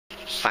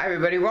Hi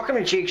everybody, welcome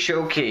to Jake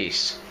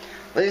Showcase.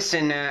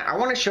 Listen, I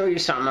want to show you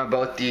something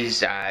about these,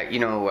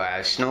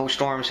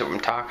 snowstorms that I'm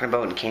talking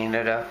about in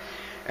Canada,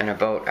 and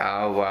about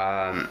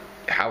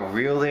how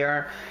real they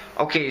are.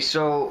 Okay,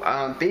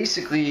 so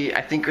basically,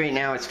 I think right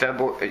now it's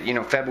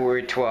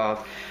February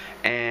 12th,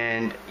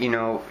 and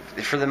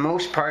for the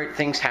most part,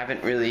 things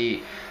haven't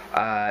really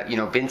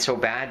been so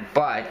bad.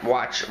 But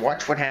watch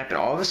what happened.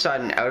 All of a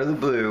sudden, out of the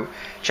blue,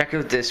 check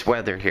out this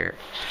weather here.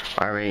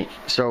 All right,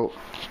 so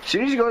as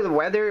soon as you go to the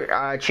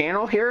weather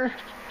channel here,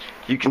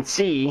 you can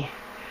see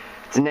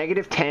it's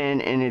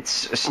 -10 and it's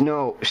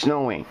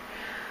snowing.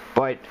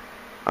 But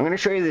I'm going to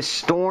show you this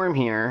storm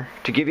here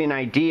to give you an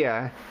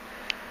idea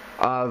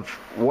of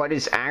what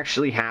is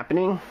actually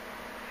happening.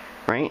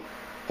 Right?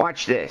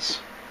 Watch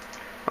this.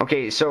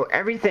 Okay, so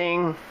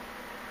everything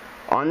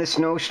on the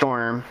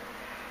snowstorm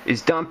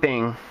is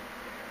dumping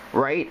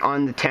right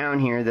on the town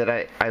here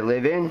that I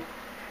live in,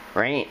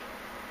 right?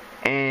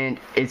 And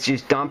it's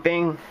just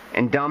dumping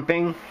and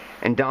dumping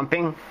and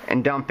dumping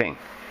and dumping,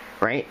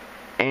 right?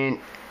 And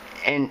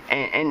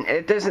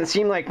it doesn't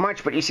seem like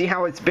much, but you see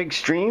how it's big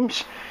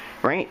streams,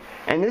 right?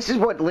 And this is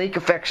what lake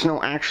effect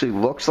snow actually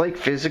looks like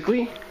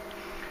physically.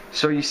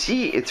 So you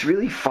see it's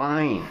really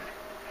fine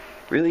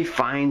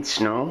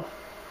snow,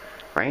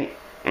 right?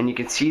 And you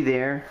can see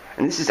there,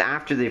 and this is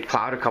after they've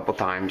plowed a couple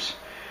times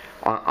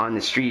on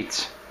the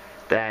streets,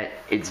 that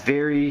it's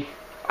very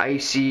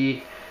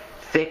icy,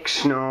 thick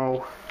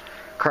snow.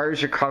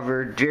 Cars are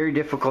covered, very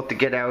difficult to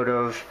get out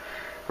of,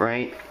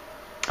 right?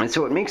 And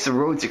so it makes the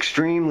roads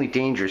extremely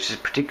dangerous,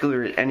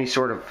 particularly any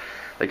sort of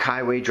like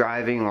highway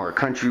driving or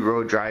country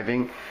road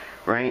driving,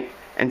 right?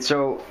 And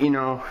so,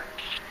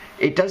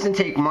 it doesn't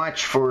take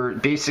much for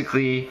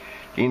basically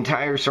the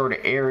entire sort of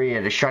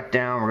area to shut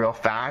down real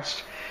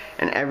fast,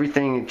 and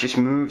everything just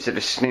moves at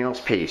a snail's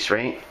pace,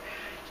 right?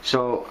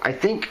 So I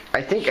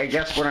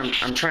guess what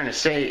I'm trying to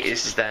say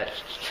is that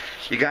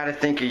you got to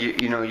think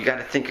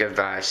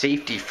of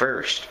safety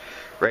first,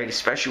 right?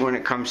 Especially when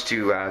it comes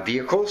to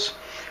vehicles,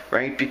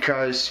 right?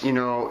 Because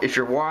if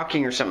you're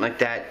walking or something like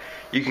that,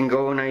 you can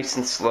go nice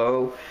and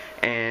slow,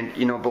 and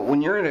but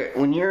when you're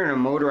in a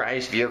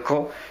motorized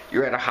vehicle,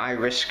 you're at a high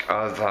risk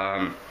of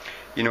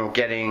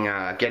getting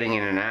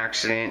in an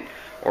accident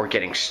or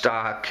getting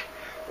stuck,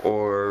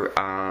 or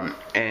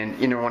and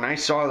when I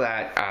saw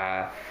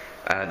that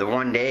the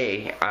one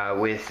day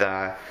with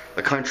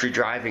the country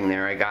driving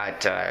there, I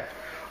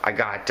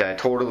got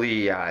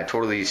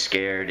totally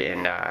scared,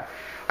 and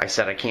I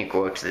said I can't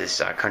go out to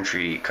this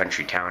country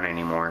town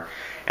anymore,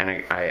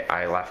 and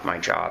I left my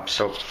job.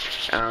 So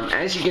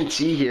as you can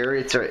see here,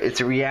 it's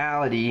a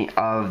reality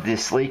of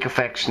this lake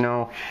effect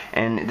snow,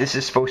 and this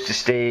is supposed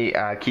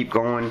to keep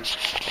going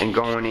and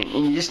going, and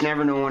you just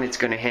never know when it's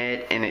going to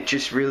hit, and it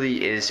just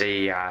really is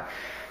a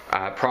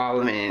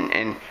problem,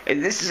 and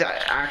this is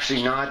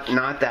actually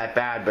not that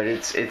bad, but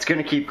it's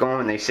going to keep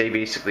going, they say,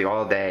 basically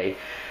all day,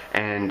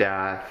 and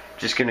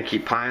just going to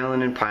keep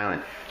piling and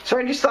piling. So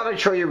I just thought I'd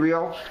show you a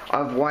reel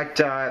of what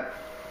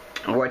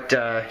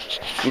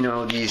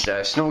these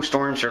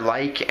snowstorms are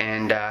like,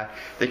 and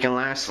they can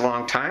last a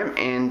long time,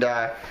 and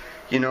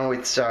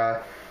it's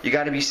you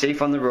got to be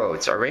safe on the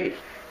roads. All right,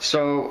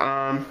 so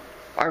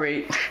all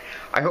right,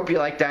 I hope you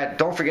like that.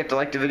 Don't forget to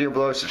like the video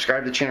below,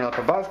 subscribe to the channel up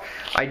above.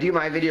 I do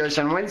my videos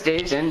on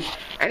Wednesdays, and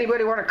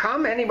anybody want to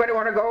come? Anybody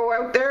want to go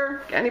out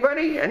there?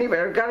 Anybody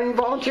got any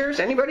volunteers?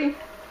 Anybody?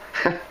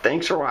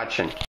 Thanks for watching.